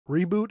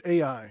Reboot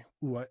AI.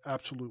 Ooh, I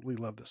absolutely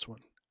love this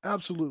one.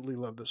 Absolutely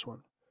love this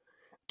one.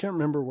 Can't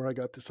remember where I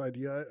got this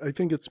idea. I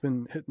think it's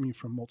been hitting me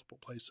from multiple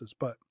places,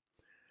 but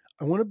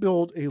I want to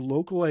build a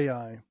local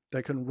AI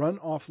that can run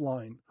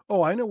offline.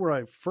 Oh, I know where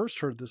I first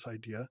heard this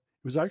idea.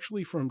 It was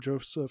actually from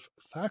Joseph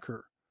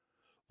Thacker,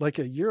 like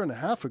a year and a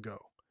half ago.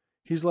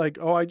 He's like,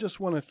 oh, I just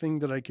want a thing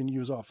that I can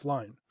use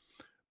offline.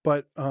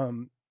 But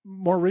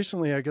more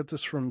recently, I got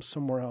this from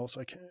somewhere else.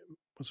 I can't.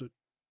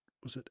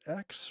 Was it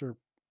X or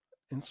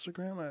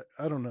Instagram?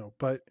 I don't know.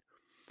 But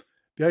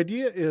the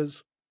idea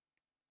is,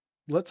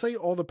 let's say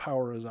all the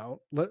power is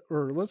out,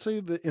 let's say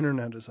the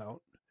internet is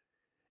out,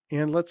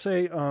 and let's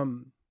say,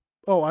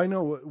 oh, I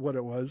know what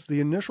it was.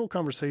 The initial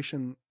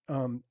conversation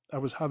I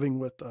was having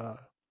with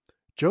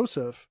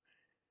Joseph,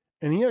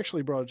 and he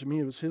actually brought it to me.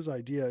 It was his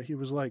idea. He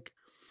was like,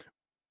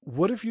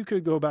 what if you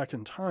could go back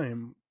in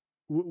time?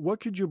 What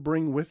could you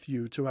bring with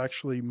you to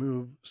actually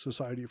move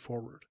society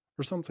forward,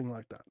 or something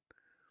like that?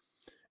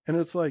 And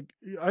it's like,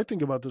 I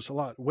think about this a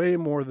lot, way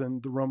more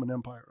than the Roman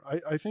Empire.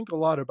 I think a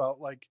lot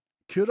about, like,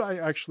 could I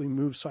actually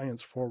move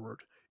science forward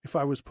if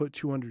I was put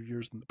 200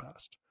 years in the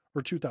past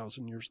or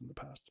 2,000 years in the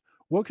past?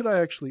 What could I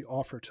actually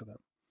offer to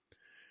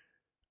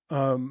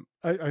them?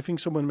 I think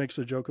someone makes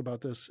a joke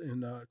about this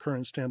in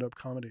current stand-up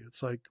comedy.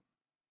 It's like,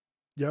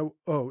 yeah,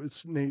 oh,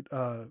 it's Nate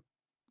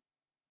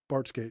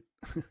Bartskate,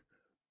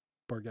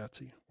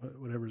 Bargatze,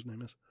 whatever his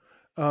name is.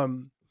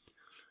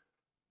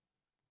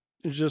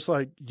 It's just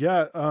like,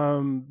 yeah,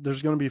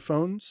 there's going to be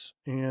phones,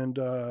 and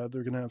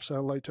they're going to have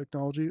satellite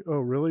technology. Oh,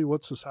 really?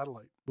 What's a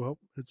satellite? Well,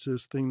 it's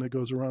this thing that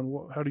goes around.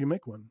 How do you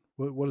make one?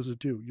 What does it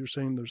do? You're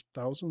saying there's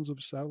thousands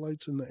of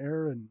satellites in the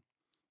air and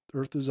the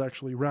Earth is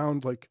actually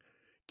round. Like,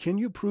 can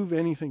you prove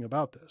anything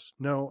about this?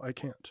 No, I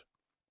can't.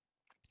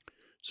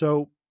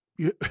 So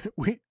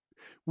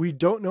we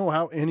don't know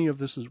how any of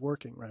this is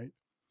working, right?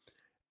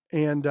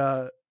 And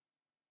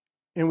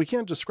we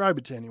can't describe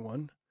it to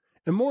anyone.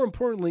 And more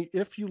importantly,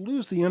 if you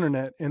lose the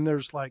internet and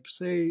there's, like,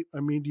 say,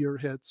 a meteor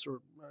hits or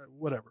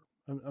whatever,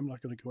 I'm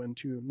not going to go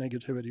into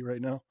negativity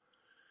right now.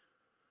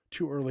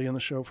 Too early in the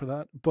show for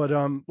that. But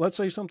let's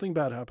say something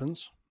bad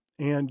happens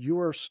and you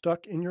are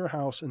stuck in your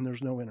house and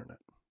there's no internet.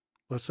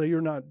 Let's say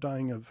you're not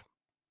dying of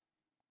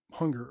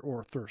hunger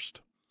or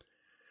thirst,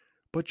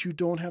 but you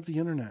don't have the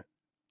internet.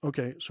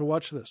 Okay, so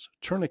watch this.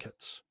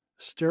 Tourniquets,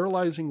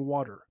 sterilizing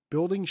water,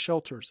 building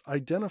shelters,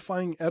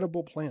 identifying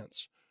edible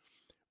plants.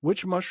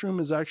 Which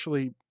mushroom is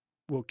actually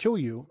will kill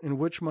you, and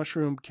which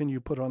mushroom can you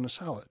put on a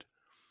salad?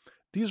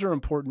 These are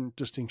important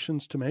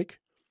distinctions to make.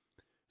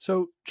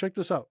 So check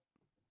this out.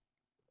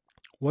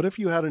 What if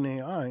you had an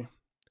AI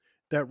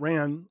that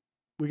ran,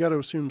 we got to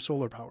assume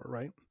solar power,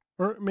 right?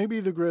 Or maybe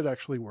the grid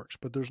actually works,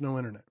 but there's no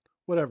internet.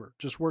 Whatever,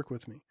 just work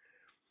with me.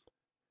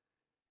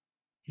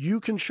 You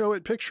can show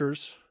it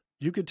pictures.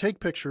 You could take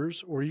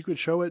pictures, or you could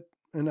show it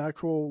an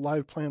actual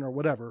live plant or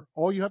whatever.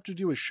 All you have to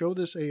do is show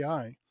this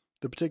AI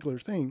the particular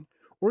thing.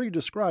 Or you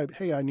describe,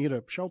 hey, I need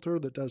a shelter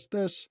that does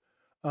this.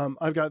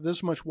 I've got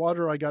this much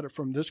water. I got it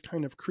from this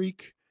kind of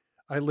creek.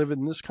 I live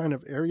in this kind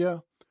of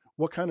area.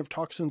 What kind of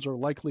toxins are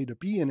likely to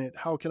be in it?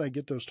 How can I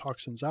get those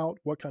toxins out?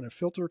 What kind of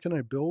filter can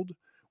I build?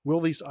 Will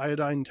these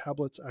iodine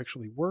tablets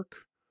actually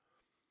work?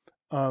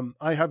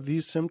 I have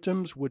these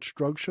symptoms. Which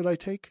drug should I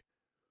take?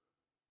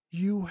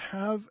 You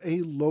have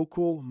a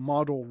local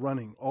model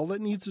running. All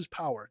it needs is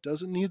power. It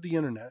doesn't need the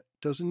internet.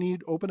 Doesn't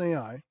need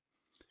OpenAI.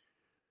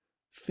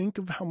 Think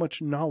of how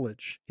much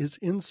knowledge is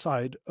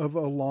inside of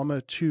a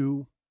Llama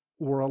 2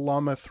 or a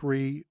Llama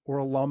 3 or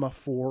a Llama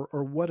 4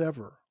 or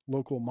whatever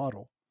local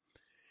model.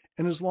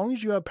 And as long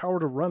as you have power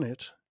to run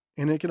it,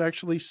 and it can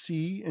actually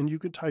see and you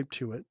could type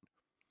to it,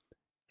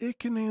 it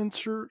can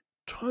answer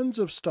tons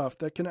of stuff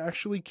that can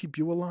actually keep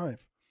you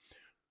alive.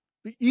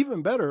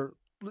 Even better,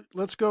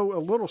 let's go a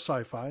little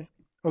sci-fi.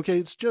 Okay,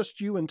 it's just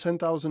you and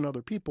 10,000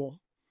 other people,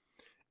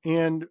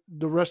 and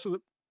the rest of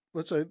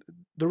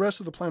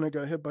the planet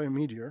got hit by a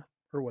meteor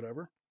or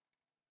whatever.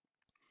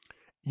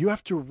 You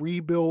have to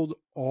rebuild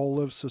all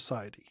of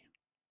society.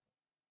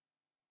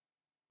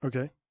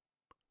 Okay.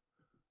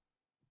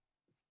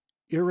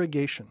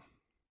 Irrigation.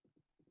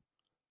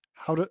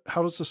 How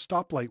does a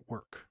stoplight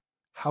work?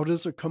 How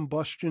does a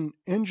combustion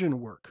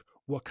engine work?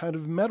 What kind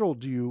of metal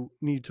do you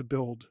need to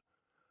build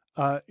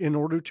in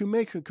order to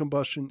make a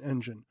combustion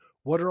engine?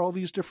 What are all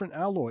these different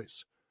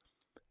alloys?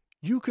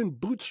 You can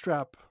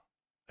bootstrap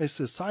a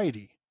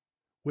society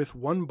with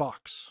one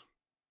box.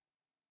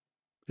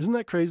 Isn't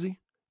that crazy?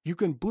 You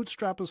can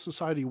bootstrap a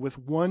society with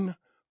one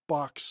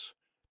box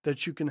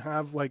that you can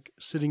have, like,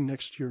 sitting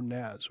next to your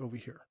NAS over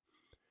here.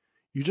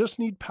 You just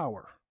need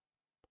power.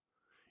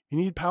 You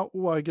need power.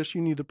 Well, I guess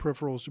you need the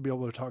peripherals to be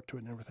able to talk to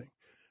it and everything.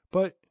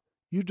 But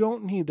you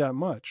don't need that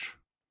much.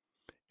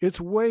 It's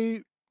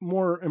way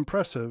more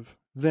impressive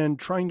than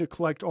trying to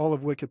collect all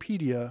of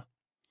Wikipedia.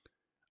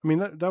 I mean,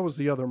 that was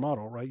the other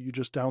model, right? You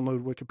just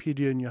download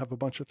Wikipedia and you have a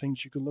bunch of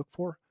things you can look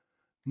for.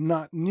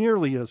 Not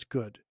nearly as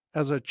good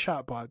as a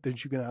chatbot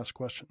that you can ask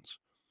questions.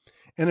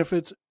 And if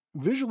it's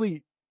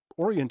visually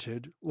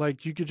oriented,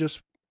 like, you could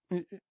just,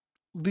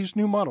 these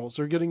new models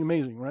are getting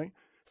amazing, right?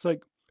 It's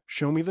like,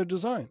 Show me the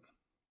design.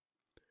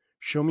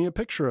 Show me a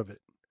picture of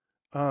it.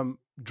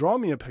 Draw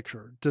me a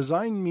picture.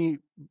 Design me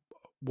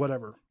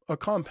whatever, a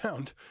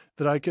compound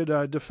that I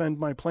could defend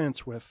my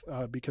plants with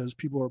because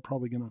people are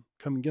probably going to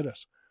come and get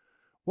us.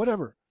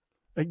 Whatever.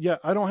 Yeah,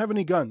 I don't have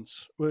any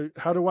guns.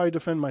 How do I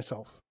defend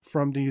myself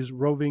from these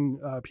roving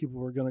people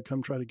who are going to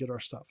come try to get our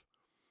stuff?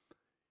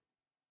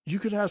 You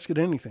could ask it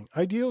anything.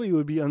 Ideally, it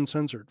would be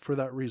uncensored for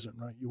that reason,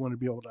 right? You want to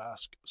be able to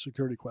ask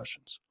security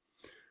questions.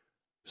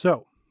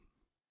 So,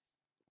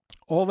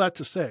 all that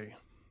to say,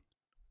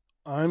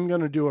 I'm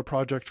going to do a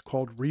project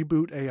called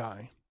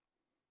RebootAI,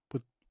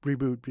 with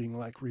reboot being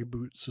like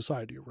reboot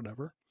society or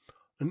whatever,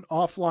 an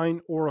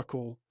offline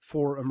oracle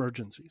for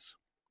emergencies.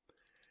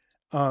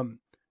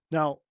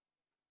 Now,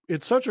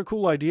 it's such a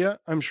cool idea.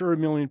 I'm sure a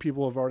million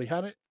people have already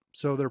had it.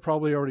 So they're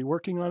probably already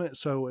working on it.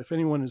 So if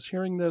anyone is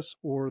hearing this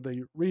or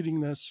they're reading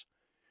this,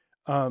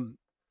 send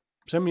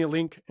me a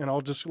link and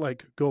I'll just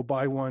like go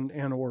buy one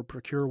and or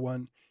procure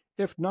one.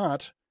 If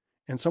not,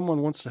 and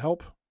someone wants to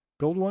help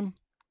build one,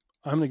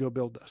 I'm going to go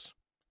build this.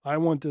 I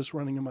want this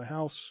running in my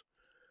house.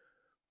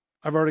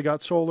 I've already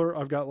got solar.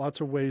 I've got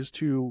lots of ways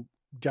to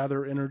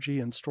gather energy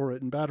and store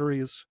it in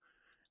batteries.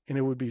 And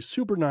it would be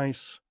super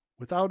nice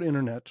without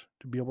internet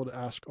to be able to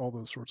ask all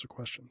those sorts of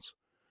questions.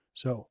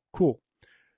 So cool.